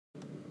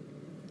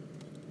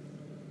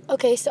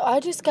Okay, so I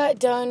just got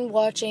done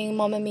watching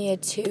Mamma Mia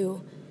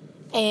 2,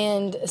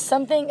 and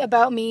something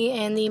about me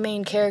and the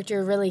main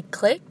character really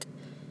clicked.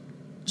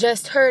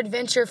 Just her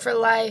adventure for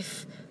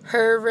life,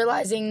 her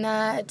realizing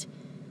that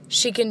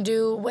she can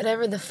do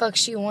whatever the fuck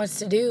she wants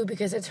to do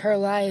because it's her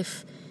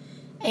life.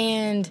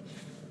 And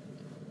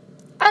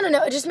I don't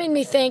know, it just made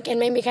me think and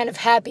made me kind of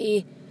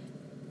happy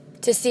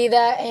to see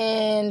that.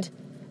 And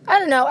I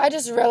don't know, I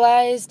just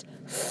realized,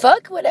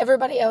 fuck what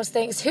everybody else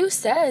thinks. Who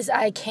says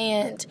I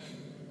can't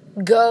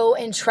go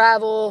and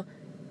travel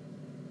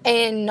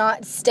and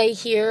not stay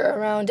here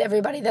around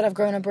everybody that I've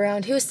grown up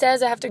around? Who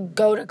says I have to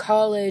go to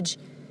college?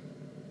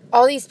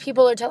 All these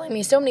people are telling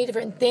me so many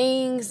different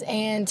things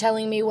and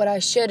telling me what I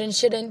should and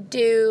shouldn't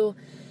do.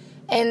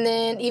 And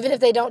then even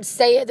if they don't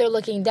say it, they're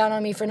looking down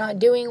on me for not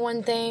doing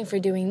one thing, for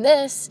doing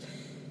this.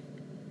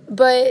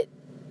 But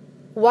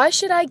why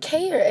should I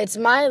care? It's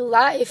my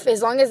life.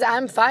 As long as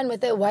I'm fine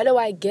with it, why do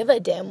I give a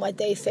damn what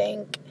they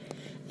think?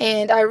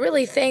 And I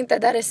really think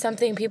that that is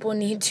something people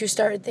need to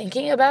start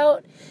thinking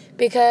about,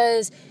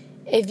 because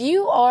if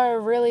you are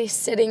really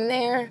sitting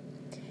there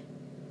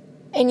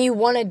and you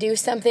want to do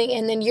something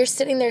and then you're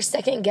sitting there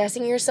second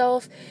guessing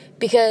yourself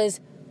because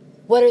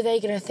what are they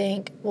going to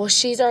think? Well,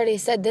 she's already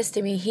said this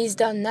to me. He's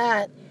done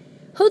that.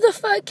 Who the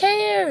fuck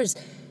cares?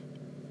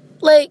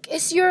 Like,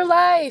 it's your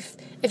life.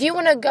 If you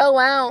want to go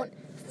out,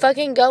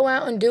 fucking go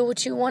out and do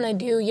what you want to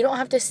do. You don't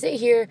have to sit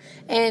here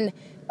and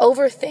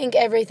overthink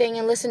everything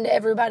and listen to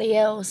everybody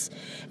else.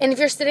 And if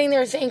you're sitting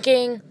there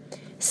thinking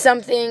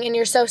something and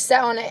you're so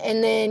set on it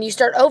and then you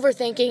start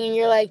overthinking and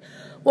you're like,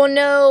 well,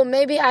 no,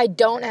 maybe I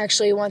don't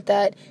actually want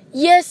that.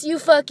 Yes, you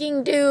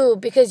fucking do,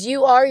 because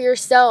you are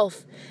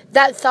yourself.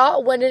 That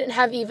thought wouldn't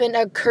have even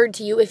occurred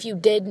to you if you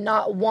did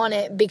not want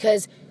it,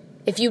 because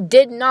if you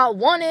did not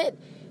want it,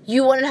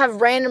 you wouldn't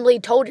have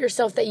randomly told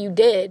yourself that you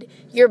did.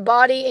 Your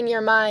body and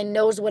your mind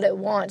knows what it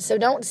wants. So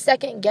don't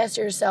second guess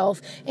yourself,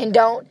 and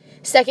don't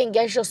second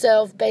guess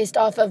yourself based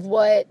off of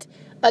what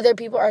other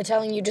people are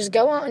telling you. Just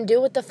go out and do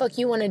what the fuck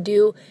you want to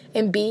do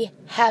and be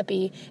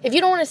happy. If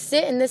you don't want to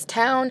sit in this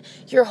town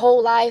your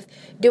whole life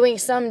doing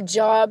some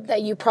job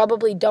that you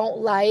probably don't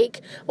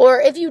like,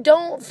 or if you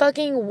don't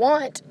fucking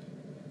want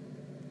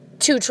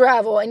to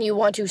travel and you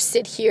want to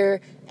sit here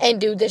and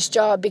do this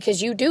job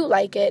because you do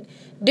like it,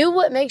 do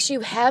what makes you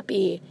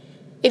happy.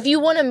 If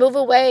you want to move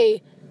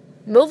away,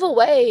 move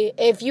away.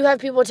 If you have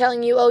people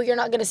telling you, oh, you're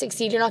not going to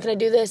succeed, you're not going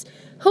to do this,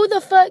 who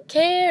the fuck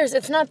cares?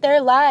 It's not their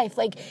life.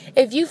 Like,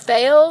 if you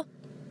fail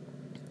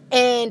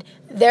and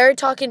they're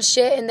talking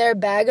shit and they're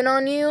bagging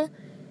on you,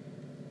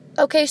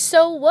 okay,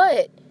 so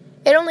what?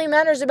 It only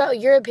matters about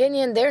your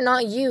opinion. They're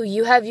not you.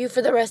 You have you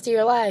for the rest of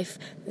your life.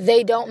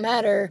 They don't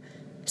matter.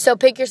 So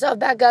pick yourself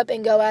back up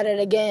and go at it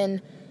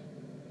again.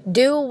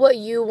 Do what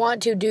you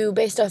want to do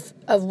based off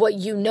of what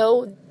you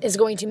know is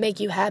going to make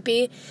you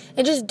happy.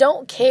 And just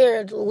don't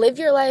care. Live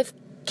your life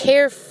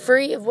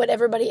carefree of what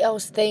everybody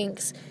else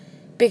thinks.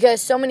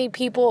 Because so many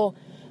people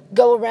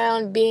go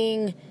around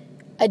being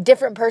a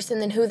different person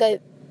than who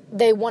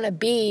they want to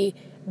be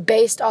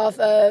based off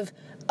of,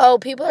 oh,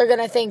 people are going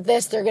to think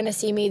this, they're going to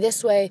see me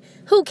this way.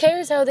 Who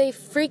cares how they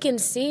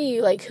freaking see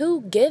you? Like,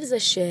 who gives a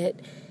shit?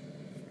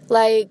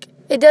 Like,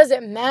 it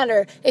doesn't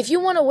matter. If you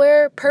want to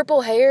wear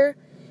purple hair,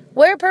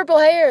 wear purple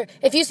hair.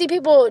 If you see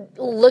people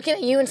looking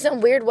at you in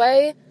some weird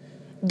way,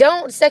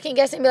 don't second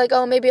guess it and be like,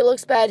 oh, maybe it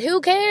looks bad.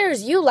 Who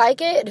cares? You like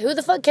it. Who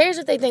the fuck cares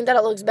if they think that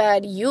it looks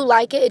bad? You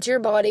like it. It's your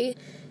body.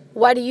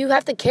 Why do you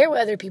have to care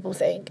what other people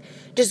think?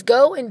 Just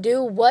go and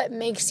do what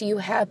makes you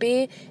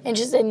happy and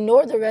just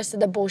ignore the rest of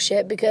the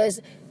bullshit,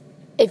 because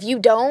if you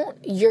don't,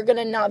 you're going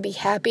to not be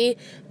happy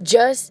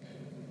just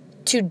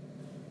to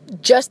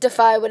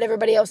justify what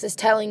everybody else is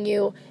telling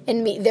you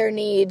and meet their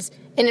needs.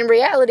 And in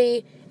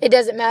reality, it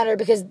doesn't matter,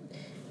 because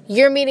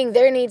you're meeting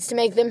their needs to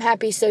make them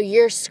happy, so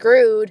you're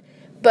screwed.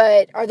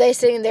 But are they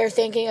sitting there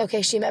thinking,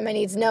 okay, she met my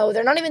needs? No,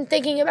 they're not even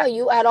thinking about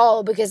you at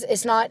all, because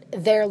it's not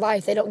their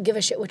life. They don't give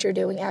a shit what you're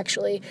doing,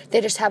 actually.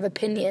 They just have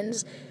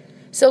opinions.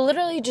 So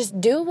literally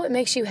just do what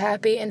makes you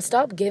happy and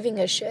stop giving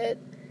a shit.